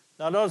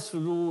 Now notice the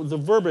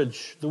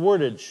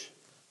wordage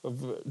of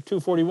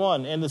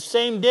 2:41. And the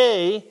same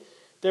day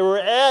they were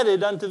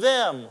added unto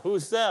them.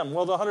 Who's them?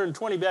 Well, the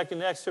 120 back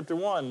in Acts chapter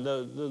 1.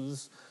 The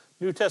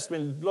New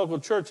Testament local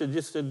church had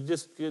just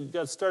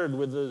got started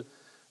with the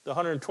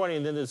 120,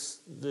 and then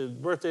the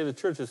birthday of the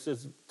church is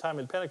this time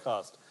in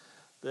Pentecost.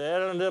 They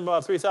added unto them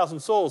about 3,000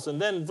 souls.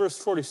 And then verse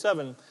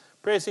 47,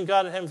 praising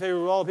God and having favor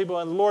with all people,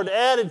 and the Lord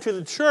added to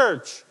the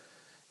church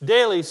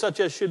daily such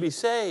as should be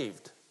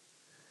saved.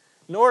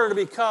 In order to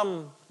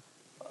become,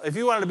 if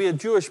you wanted to be a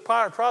Jewish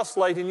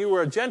proselyte and you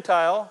were a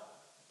Gentile,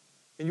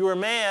 and you were a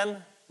man,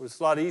 it was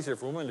a lot easier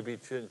for women to be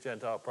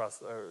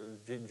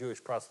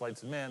Jewish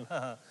proselytes than men.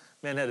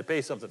 Men had to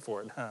pay something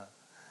for it.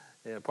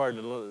 Yeah,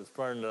 pardon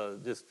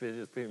just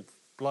being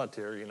blunt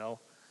here, you know.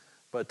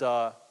 But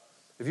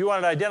if you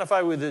wanted to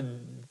identify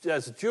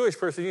as a Jewish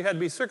person, you had to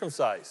be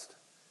circumcised.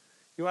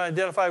 You want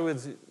to identify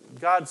with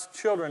God's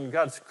children,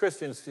 God's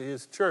Christians,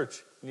 his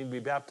church, you need to be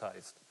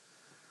baptized.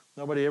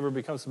 Nobody ever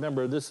becomes a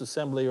member of this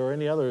assembly or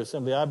any other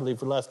assembly, I believe,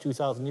 for the last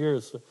 2,000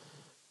 years,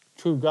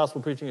 true gospel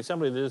preaching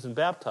assembly that isn't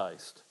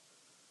baptized.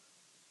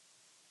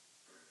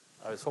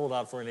 I was holding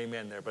on for an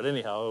amen there, but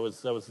anyhow,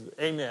 that was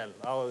amen.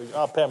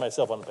 I'll pat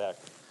myself on the back.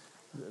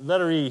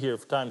 Letter E here,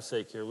 for time's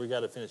sake here. We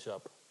got to finish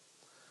up.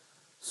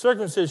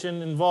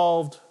 Circumcision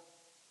involved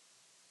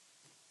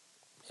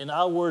an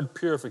outward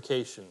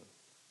purification.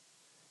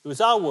 It was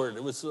outward.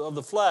 It was of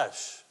the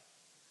flesh.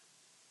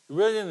 It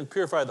really didn't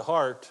purify the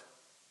heart.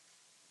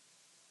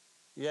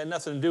 You had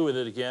nothing to do with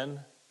it again.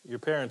 Your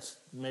parents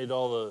made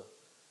but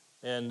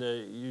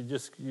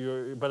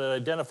it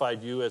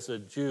identified you as a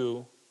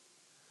Jew.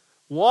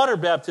 Water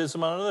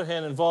baptism, on the other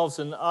hand, involves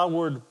an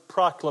outward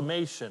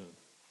proclamation.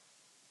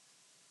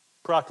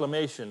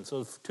 Proclamation.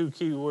 So two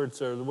key words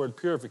are the word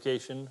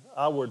purification,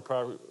 outward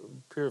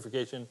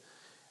purification.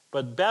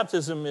 But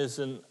baptism is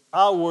an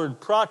outward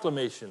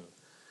proclamation.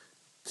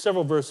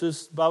 Several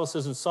verses. The Bible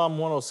says in Psalm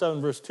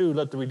 107, verse 2,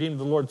 let the redeemed of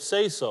the Lord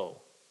say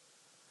so.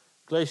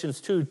 Galatians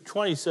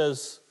 2:20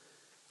 says,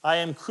 I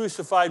am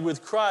crucified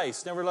with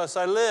Christ, nevertheless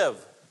I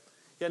live.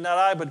 Yet not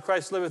I, but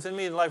Christ liveth in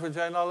me, and the life which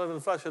I now live in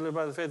the flesh, I live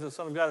by the faith of the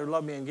Son of God who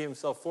loved me and gave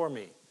himself for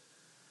me.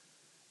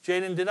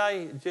 Jaden,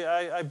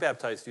 I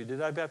baptized you.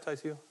 Did I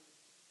baptize you?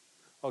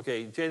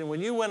 Okay, Jaden,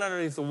 when you went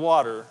underneath the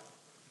water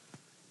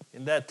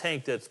in that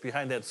tank that's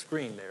behind that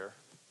screen there,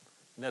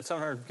 and that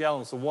 700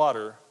 gallons of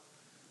water,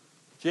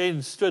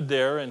 Jaden stood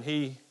there, and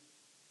he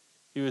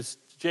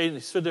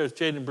stood there as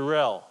Jaden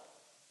Burrell.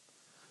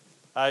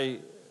 I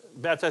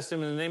baptized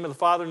him in the name of the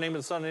Father, name of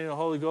the Son, and the name of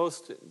the Holy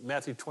Ghost.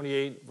 Matthew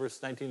 28,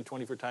 verse 19 and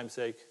 20 for time's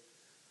sake.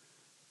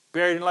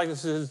 Buried in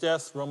likeness of his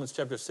death, Romans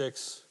chapter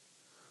 6.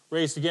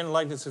 Raised again in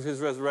likeness of his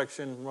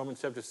resurrection, Romans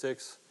chapter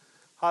 6.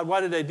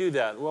 Why did I do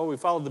that? Well, we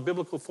followed the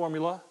biblical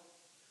formula.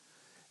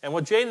 And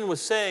what Jaden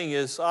was saying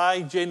is,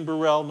 I, Jaden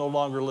Burrell, no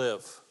longer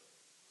live.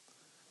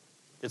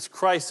 It's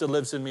Christ that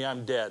lives in me.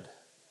 I'm dead.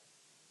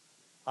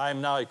 I am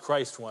now a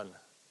Christ one.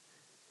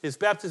 His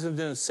baptism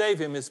didn't save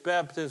him. His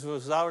baptism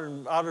was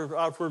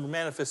outward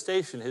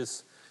manifestation.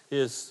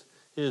 His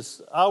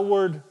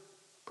outward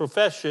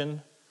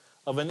profession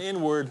of an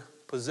inward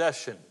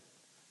possession.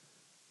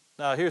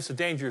 Now, here's the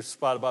dangerous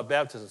spot about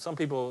baptism. Some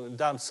people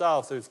down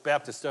south, there's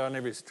Baptists on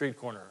every street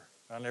corner,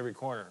 on every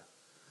corner.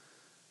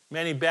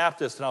 Many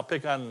Baptists, and I'll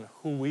pick on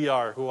who we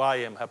are, who I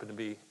am, happen to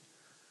be.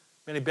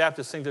 Many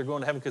Baptists think they're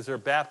going to heaven because they're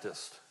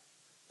Baptist.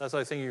 That's why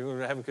I think you're going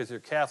to heaven because you're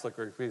Catholic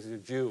or because you're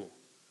Jew.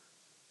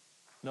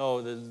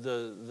 No,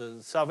 the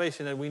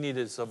salvation that we need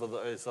is of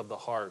the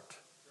heart.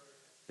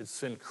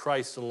 It's in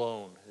Christ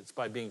alone. It's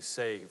by being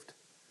saved.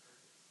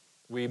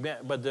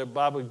 But the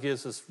Bible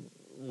gives us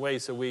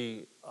ways that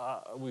we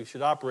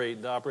should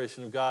operate the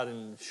operation of God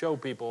and show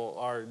people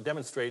or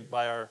demonstrate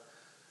by our.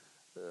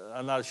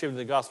 I'm not ashamed of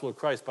the gospel of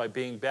Christ by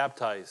being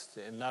baptized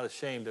and not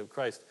ashamed of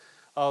Christ.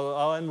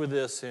 I'll end with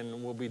this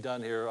and we'll be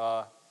done here.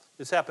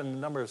 This happened a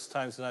number of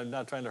times, and I'm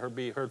not trying to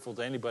be hurtful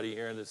to anybody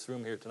here in this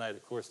room here tonight.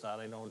 Of course not.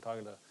 I know I'm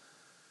talking to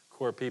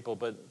core people,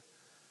 but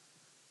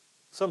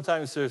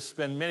sometimes there's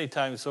been many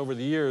times over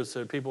the years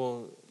that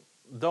people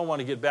don't want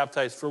to get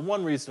baptized for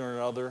one reason or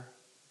another.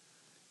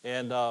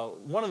 And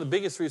one of the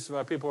biggest reasons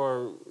why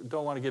people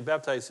don't want to get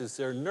baptized is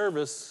they're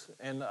nervous,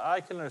 and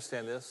I can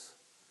understand this,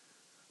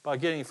 about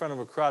getting in front of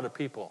a crowd of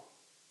people.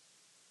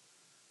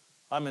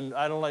 I've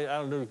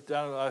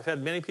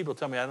had many people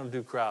tell me I don't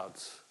do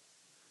crowds.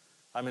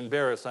 I'm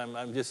embarrassed.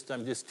 I'm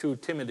just too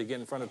timid to get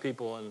in front of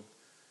people and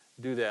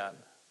do that.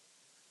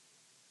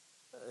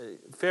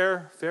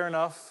 Fair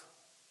enough.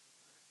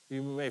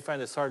 You may find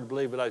this hard to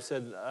believe, but I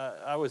said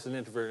I was an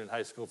introvert in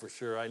high school for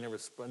sure. I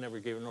never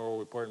gave an oral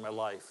report in my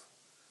life.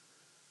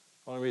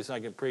 The only reason I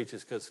can preach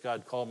is because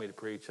God called me to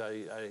preach.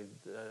 I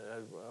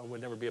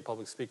would never be a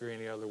public speaker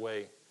any other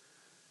way.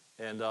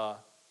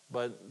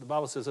 But the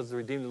Bible says, "As the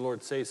redeemed of the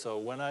Lord say so."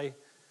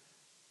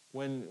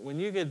 When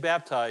you get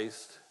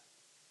baptized,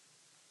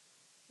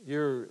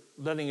 you're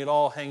letting it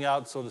all hang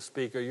out, so to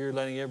speak, or you're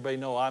letting everybody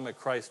know I'm a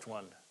Christ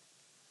one.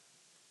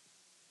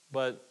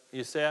 But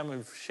you say, I'm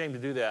ashamed to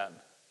do that.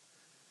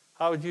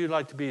 How would you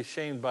like to be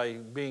ashamed by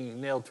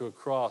being nailed to a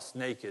cross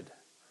naked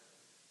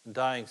and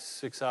dying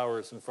 6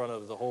 hours in front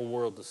of the whole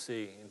world to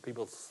see and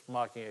people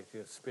mocking at you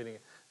and spitting?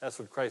 That's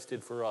what Christ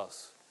did for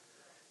us.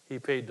 He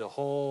paid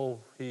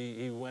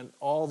he went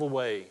all the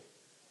way.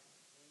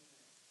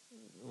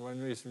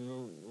 One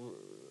reason,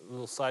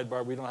 little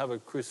sidebar, we don't have a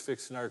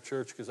crucifix in our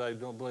church because I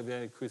don't believe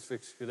any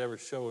crucifix could ever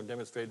show and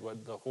demonstrate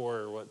what the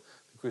horror, what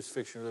the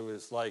crucifixion really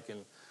was like.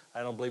 And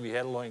I don't believe he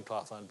had a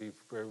loincloth on, to be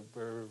very,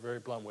 very, very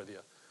blunt with you.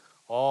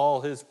 All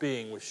his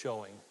being was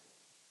showing.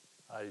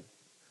 You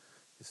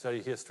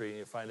study history and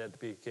you find that to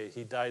be the case.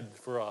 He died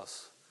for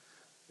us.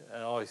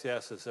 And all he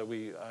asks is that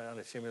we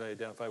unashamedly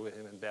identify with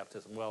him in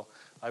baptism. Well,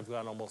 I've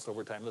gone almost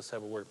over time. Let's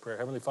have a word of prayer.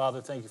 Heavenly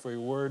Father, thank you for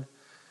your word.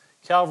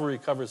 Calvary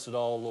covers it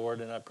all,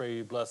 Lord, and I pray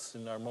you bless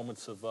in our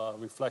moments of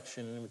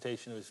reflection and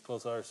invitation as we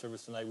close out our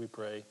service tonight, we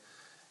pray.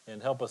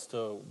 And help us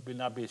to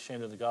not be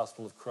ashamed of the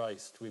gospel of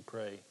Christ, we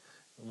pray.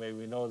 May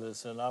we know that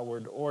it's an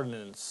outward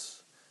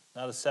ordinance,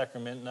 not a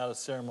sacrament, not a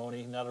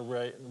ceremony, not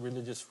a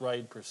religious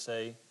rite per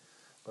se,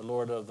 but,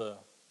 Lord, of the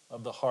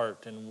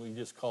heart. And we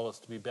just call us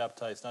to be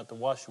baptized, not to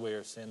wash away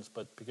our sins,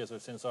 but because our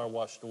sins are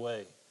washed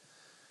away.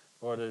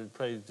 Lord, I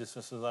pray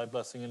dismiss thy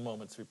blessing in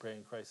moments, we pray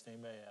in Christ's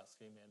name, I ask.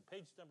 Amen.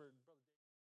 Page number...